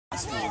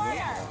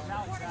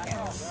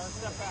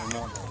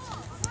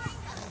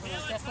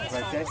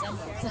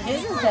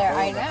Isn't there?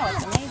 I know,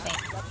 it's amazing.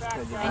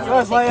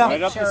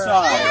 Right up the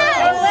side.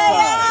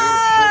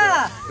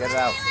 Get it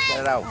out. Get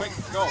it out. Quick,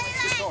 go.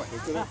 Keep going.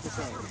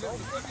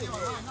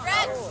 I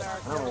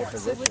don't know what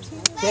position.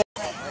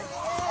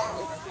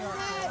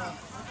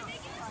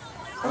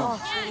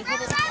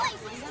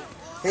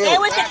 Stay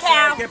with the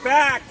cow. Get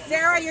back.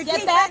 Sarah, you're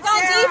Get back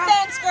on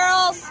defense,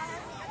 girls.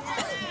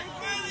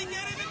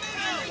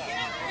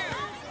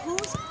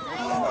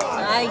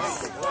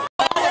 Nice.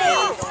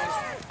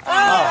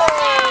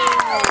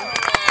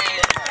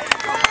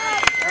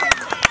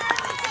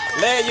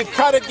 Leah, you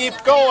gotta keep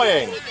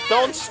going.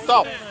 Don't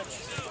stop. You're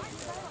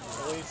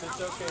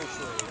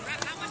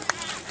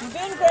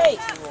doing great.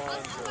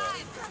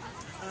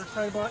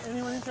 Sorry about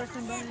anyone interested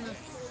in buying a...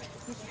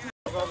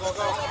 Go,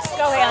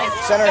 Hailey.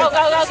 Center. Go.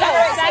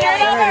 Center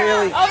it over.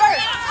 Hailey. Over.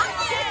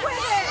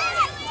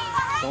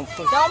 Don't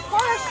push. Don't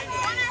push.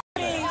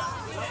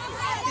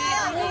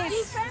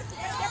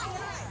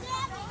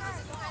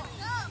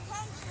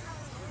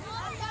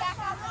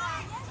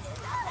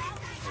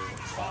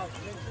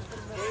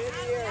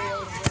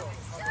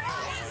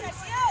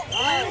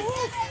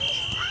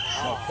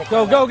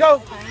 Go.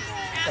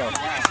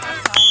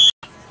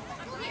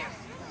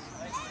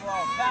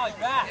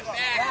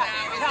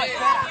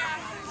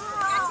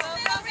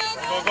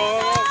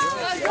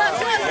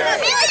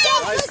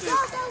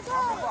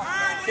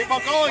 Keep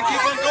on going.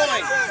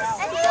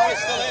 Kelly's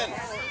still in.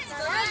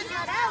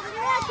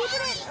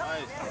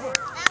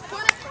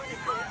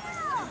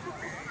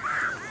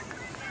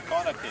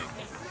 Corner kick.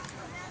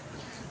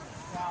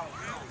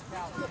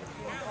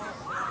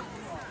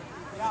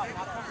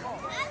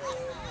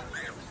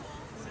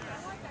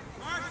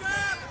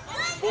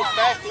 Move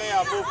back,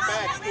 Leah. Move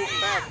back.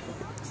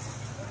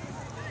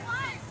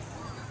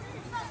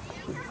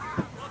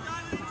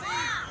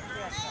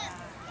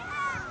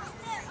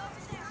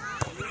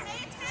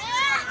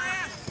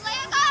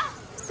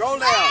 Go,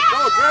 Leah. Go,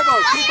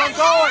 dribble. Keep on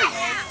going.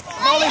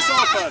 Molly's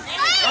open.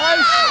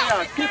 Nice,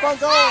 Leah. Keep on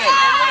going.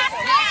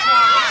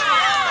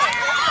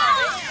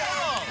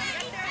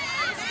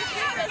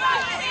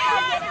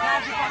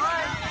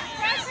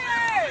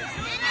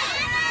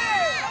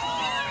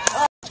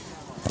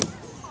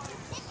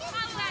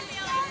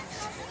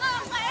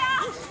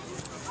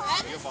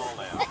 Take your ball,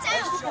 Leah.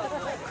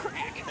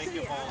 Take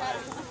your ball, Leah.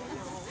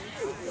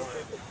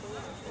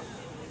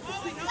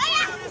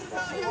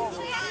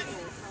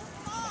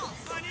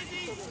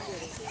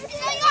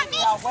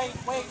 Wait.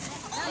 Hit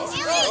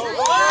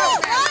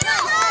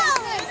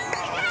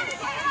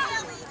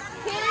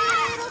it a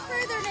little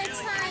further next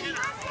time.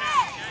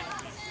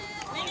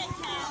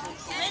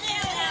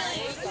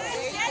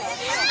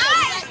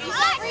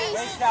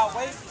 Wait, Cal,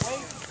 wait.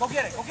 Go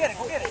get it. Leah,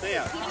 stay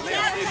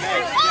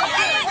back.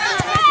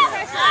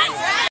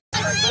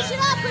 Push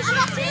it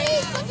up,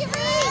 Reese. Look at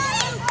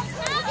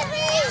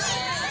Reese.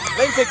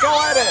 Lindsay, go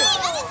at it.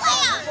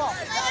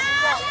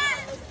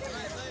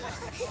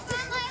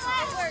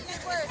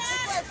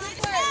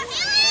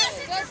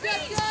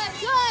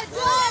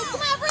 Good.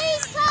 Come on,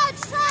 Reese.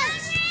 Touch.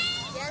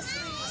 Yes,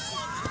 Reese.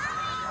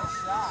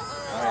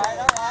 All right.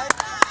 Now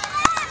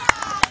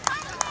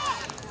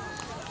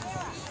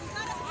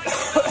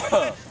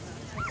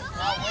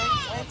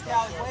wait,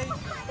 Callie, wait.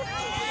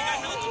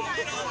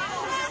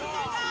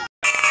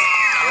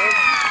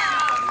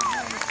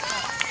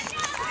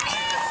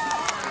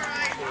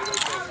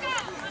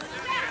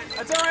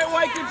 That's all right,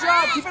 White. Good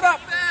job. Keep it up.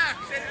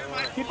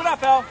 Keep it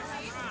up, El.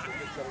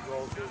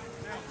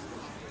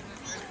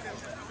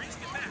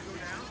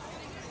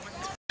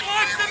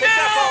 Take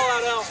that ball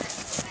out, El.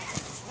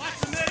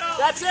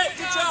 That's it.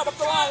 Good job. Up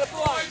the line.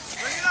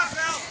 Bring it up,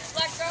 El.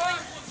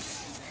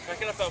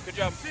 Back it up, El. Good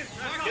job. Get in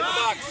the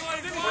box. We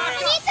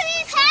need to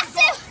be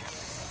passive.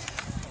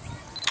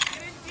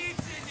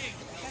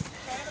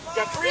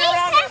 Got 3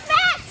 around it.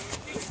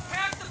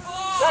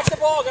 Back the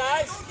ball,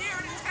 guys.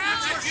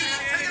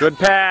 Good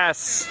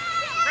pass.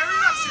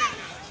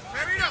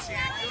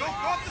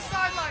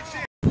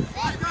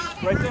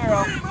 Right there,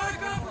 El.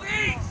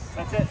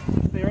 That's it.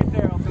 Stay right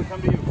there, El. It's going to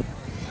come to you.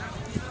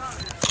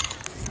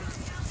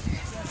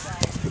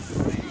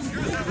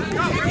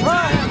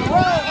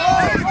 Roll!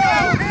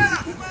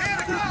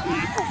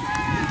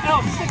 El,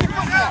 stick your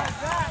foot down.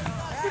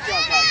 Good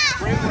job, guys.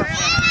 Great work,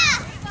 man.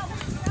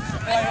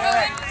 All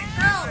right.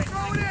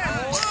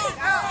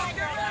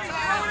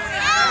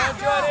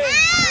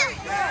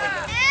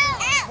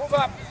 Move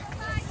up.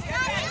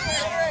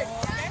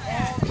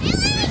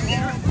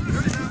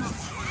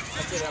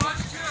 That's it, Emma.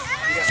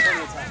 You got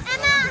plenty of time.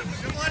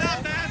 Good one up,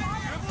 man.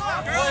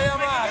 Good boy,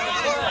 Emma.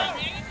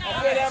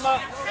 That's it, Emma.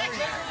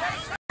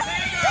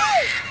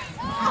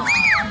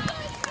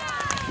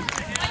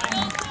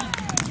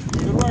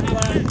 Good work,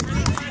 Glenn.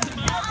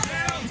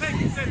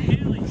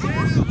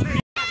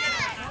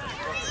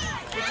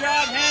 Good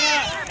job,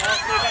 Hannah.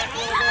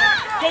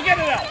 Go get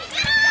it out.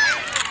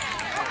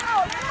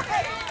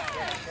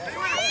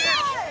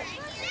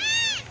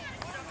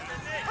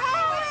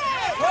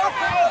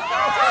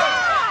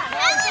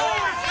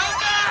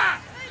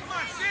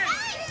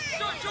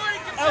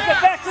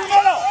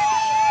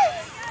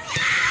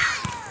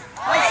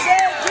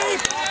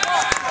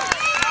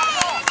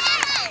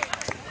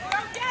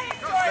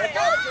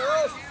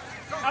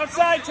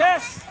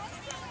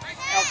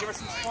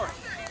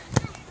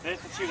 There's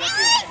the shoe, that's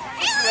you.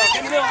 Get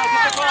in the middle,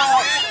 get the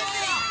ball.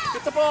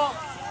 Get the ball.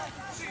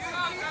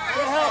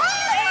 Good help.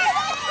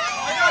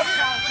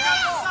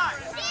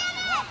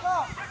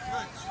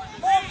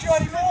 Move,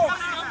 Jordy, move.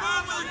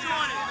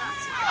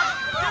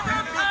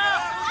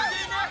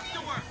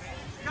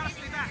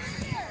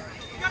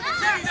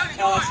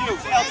 LSU,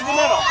 out to the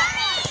middle.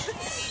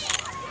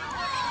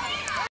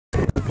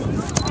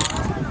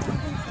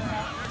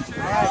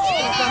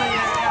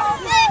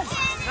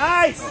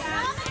 Nice!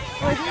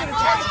 Grab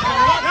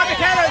the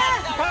cannons!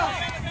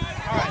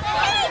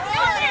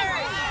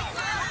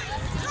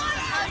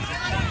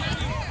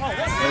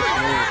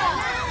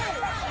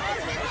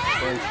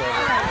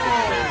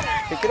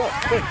 Pick it up,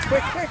 quick.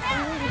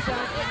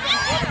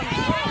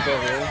 Go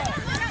here.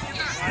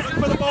 Look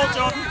for the ball,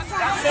 Jordan.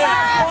 That's it.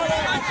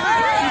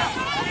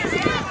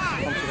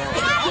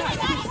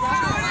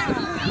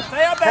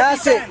 Stay up,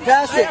 Pass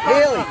it,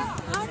 Hailey.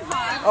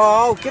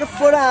 Oh, get a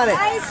foot on it.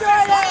 Nice,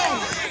 Jordan.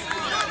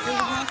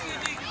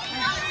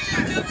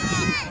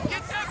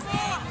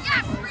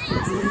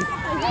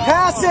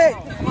 Pass it.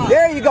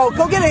 There you go.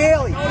 Go get it,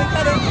 Hailey.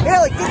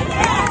 Hailey, get it.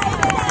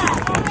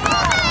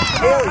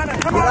 Hailey,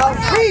 get out.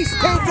 Please,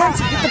 pay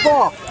attention. Get the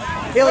ball.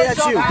 Hailey,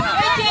 that's you.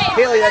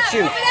 Hailey, that's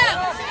you.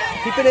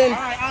 Keep it in.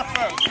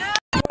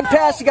 One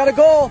pass, you got a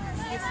goal.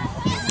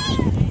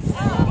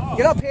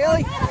 Get up,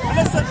 Hailey.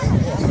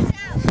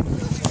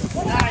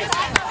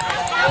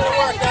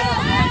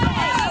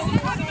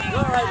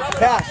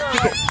 Pass,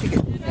 kick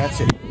it. That's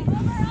it.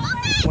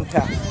 One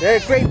pass. There,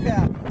 great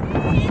pass.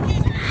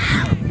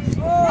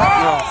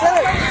 Set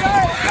it.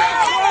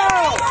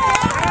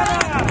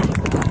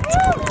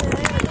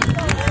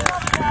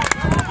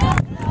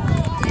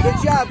 Good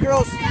job,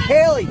 girls.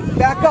 Hailey,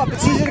 back up.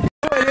 It's easy to do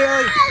it,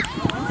 Hailey.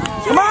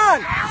 Come on.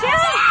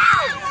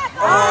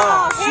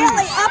 Oh,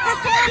 Hailey, upper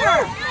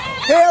corner.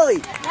 Hailey,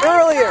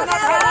 earlier.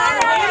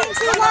 Waiting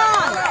too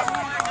long.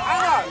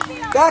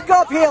 Back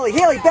up, Hailey.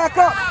 Hailey, back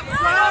up.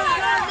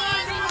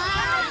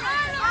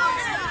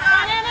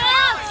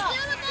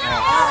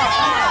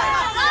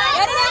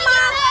 Get it, Emma.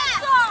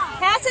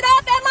 Pass it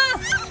up, Emma.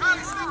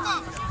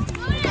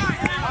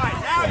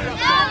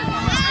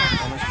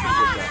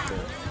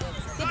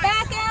 Get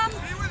back, Em.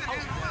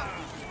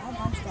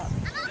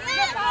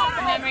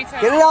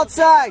 Get it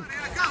outside.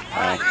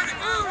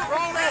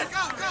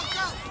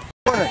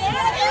 Corner.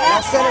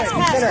 Now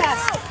center.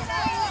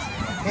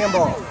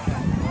 Handball.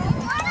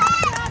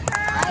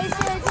 Nice,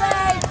 JJ.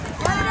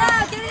 Run it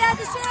out. Get it out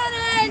to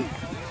Shannon.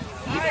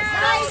 Keep it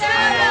nice,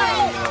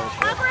 Shannon.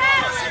 Help her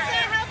out.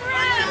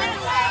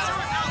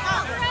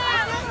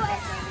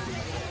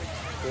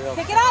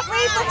 Pick it up,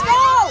 Reese. Let's go.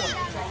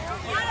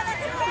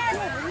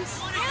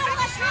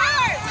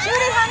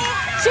 Shoot it, honey.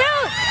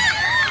 Shoot.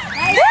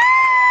 Nice. Woo!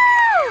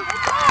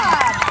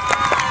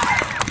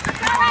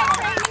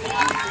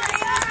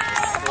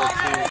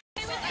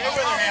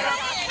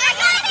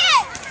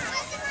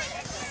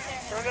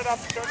 Turn it up.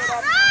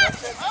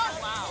 That's it.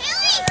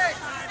 Hailey,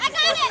 I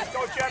got it. Let's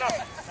go, Jenna.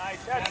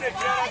 Nice. That's it,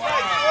 Jenna.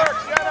 Nice work,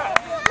 Jenna.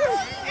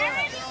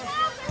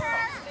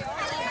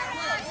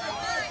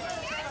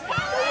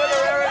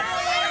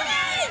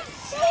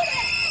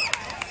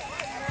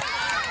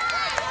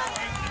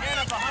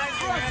 Hannah behind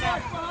you, Hannah.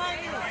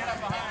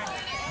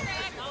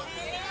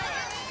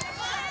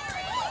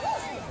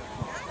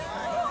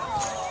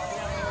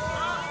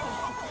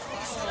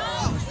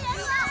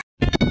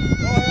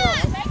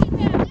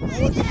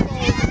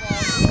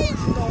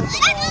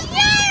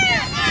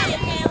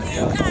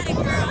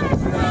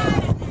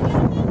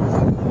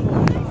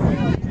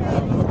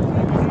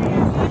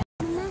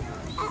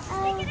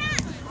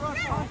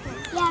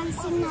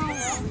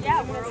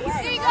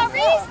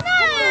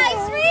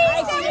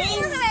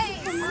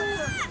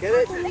 Get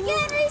it?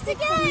 Again, Reese,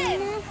 again.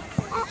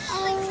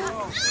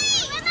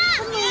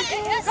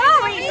 Go,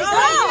 Reese, go.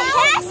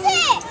 Pass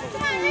it.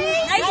 Come on,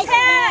 Reese. Nice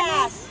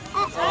pass.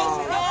 Nice pass.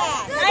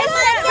 Nice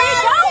pass.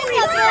 Reese, go,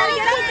 Reese.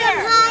 Get up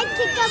there.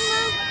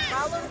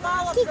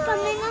 Kick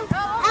them in.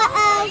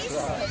 Uh-oh.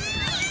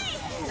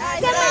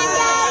 Come on,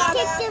 guys.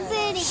 Kick the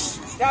booty.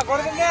 Now go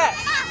to the net.